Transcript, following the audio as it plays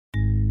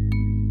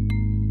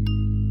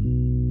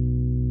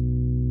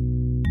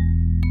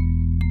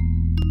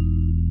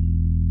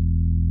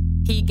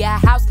He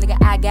got house,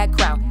 nigga, I got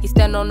crown. He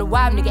stand on the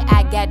wild, nigga,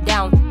 I got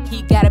down.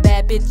 He got a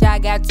bad bitch, I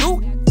got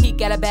two. He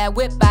got a bad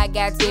whip, I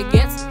got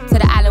tickets to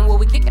the island where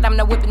we kick it. I'm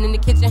not whipping in the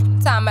kitchen.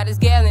 Time about this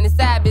gal and his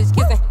side bitch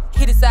kissing.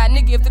 He decide,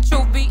 nigga, if the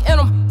truth be in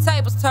him.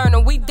 Tables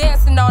turning, we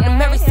dancing on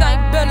them. Every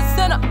Saint been a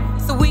sinner.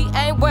 So we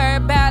ain't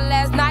worried about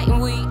last night,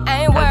 and we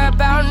ain't worried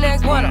about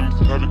next winter.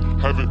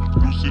 Having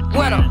lucid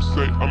dreams.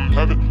 Say I'm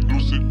having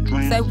lucid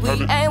dreams. Say we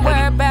ain't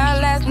worried about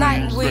last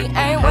night, and we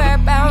ain't worried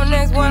about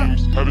next winter.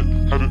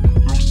 Having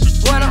lucid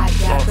dreams. I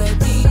got the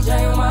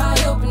DJ on my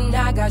hip, and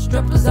I got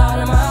strippers all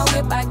in my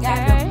whip. I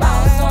got the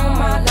boss on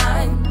my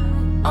line,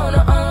 on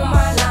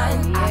my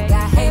line. I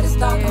got haters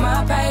stalking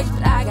my page,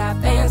 but I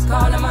got fans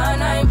calling my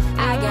name.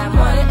 I got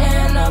money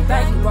in the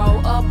bank, roll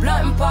a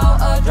blunt and pour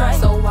a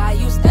drink. So why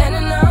you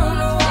standing on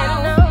the wall?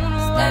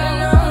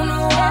 Standing on the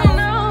wall,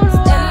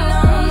 standing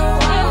on the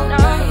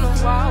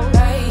wall,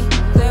 hey.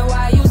 Say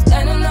why you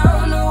standing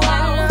on the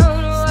wall?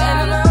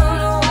 Standing on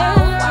the wall,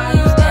 why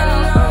you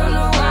standing on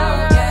the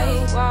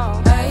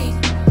wall? Hey.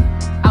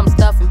 I'm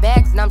stuffing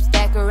bags and I'm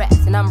stacking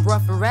racks, and I'm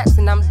roughing racks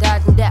and I'm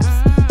dodging daps.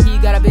 He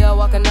got a bill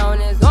walking on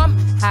his arm,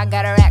 I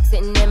got a rack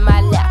sitting in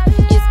my lap.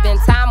 It's been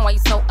time, why you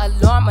so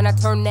alarmed? When I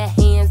turn the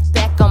hands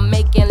back, I'm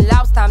making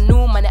lost time.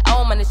 New money,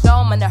 old money,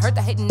 show money. Hurt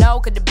the hate, no,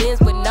 cause the bins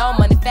with no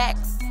money,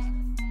 facts.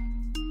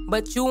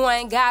 But you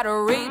ain't gotta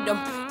read them.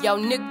 Yo,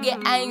 nigga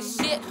ain't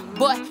shit,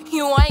 but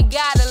you ain't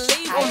gotta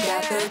leave them. I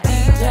got the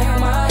DJ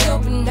on my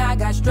hip, and I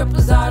got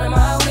strippers all in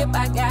my whip.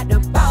 I got the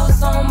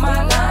boss on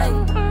my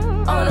line,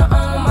 on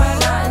my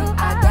line.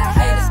 I got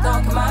haters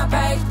stalking my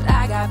page, but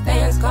I got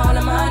fans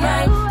calling my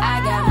name.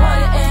 I got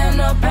money in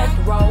the bank,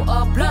 roll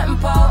a blunt and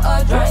pour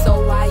a drink.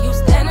 So why you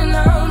standing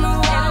on the wall?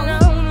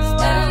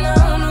 Standing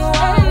on the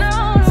wall,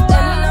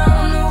 standing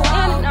on the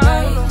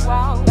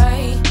wall,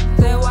 hey.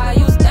 Say why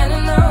you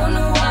standing on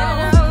the wall?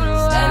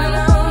 Standing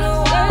on the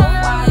wall,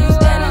 why you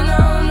standing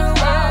on the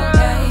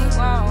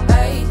wall?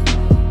 Hey.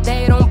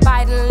 They don't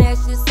bite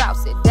unless you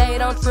sauce it. They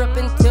don't trip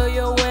until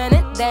you win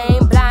it. They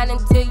ain't blind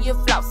until you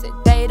floss it.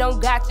 They don't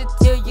got you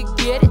till you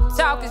get it.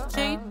 Talk is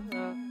cheap,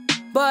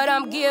 but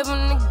I'm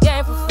giving the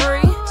game for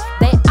free.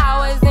 They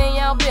always in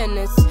your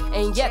business,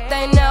 and yet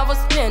they never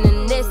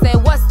spending. They say,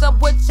 what's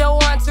up with your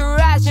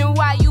entourage, and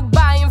why you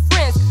buying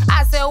friends?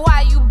 I said,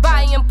 why you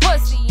buying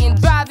pussy and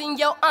driving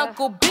your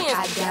Uncle Benz?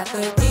 I got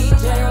the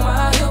DJ on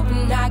my hip,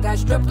 and I got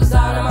strippers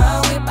all in my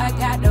whip. I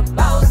got the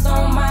boss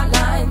on my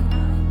line,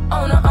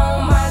 on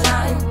my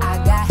line. I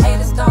got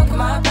haters stalking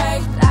my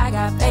page, but I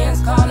got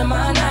fans calling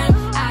my name.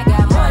 I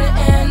got money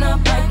in the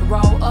bank,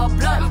 roll a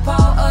blunt and pour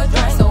a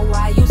drink. So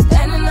why you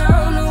standing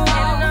on the wall?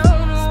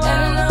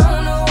 Standing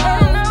on the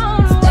wall,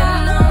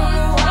 standing on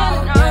the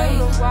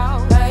wall,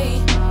 hey.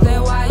 Say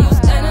why you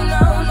standing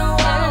on the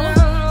wall?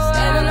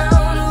 Standing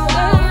on the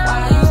wall,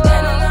 why you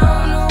standing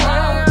on the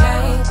wall?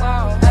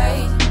 Hey.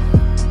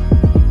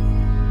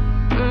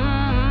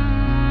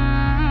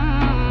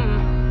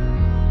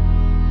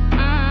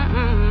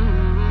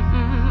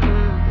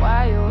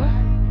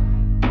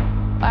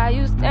 Why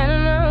you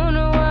standing on the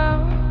wall?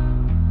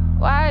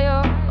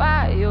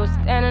 Why you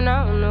standing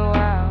on the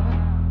wall?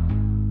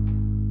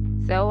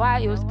 So why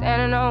you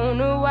standing on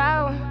the wall?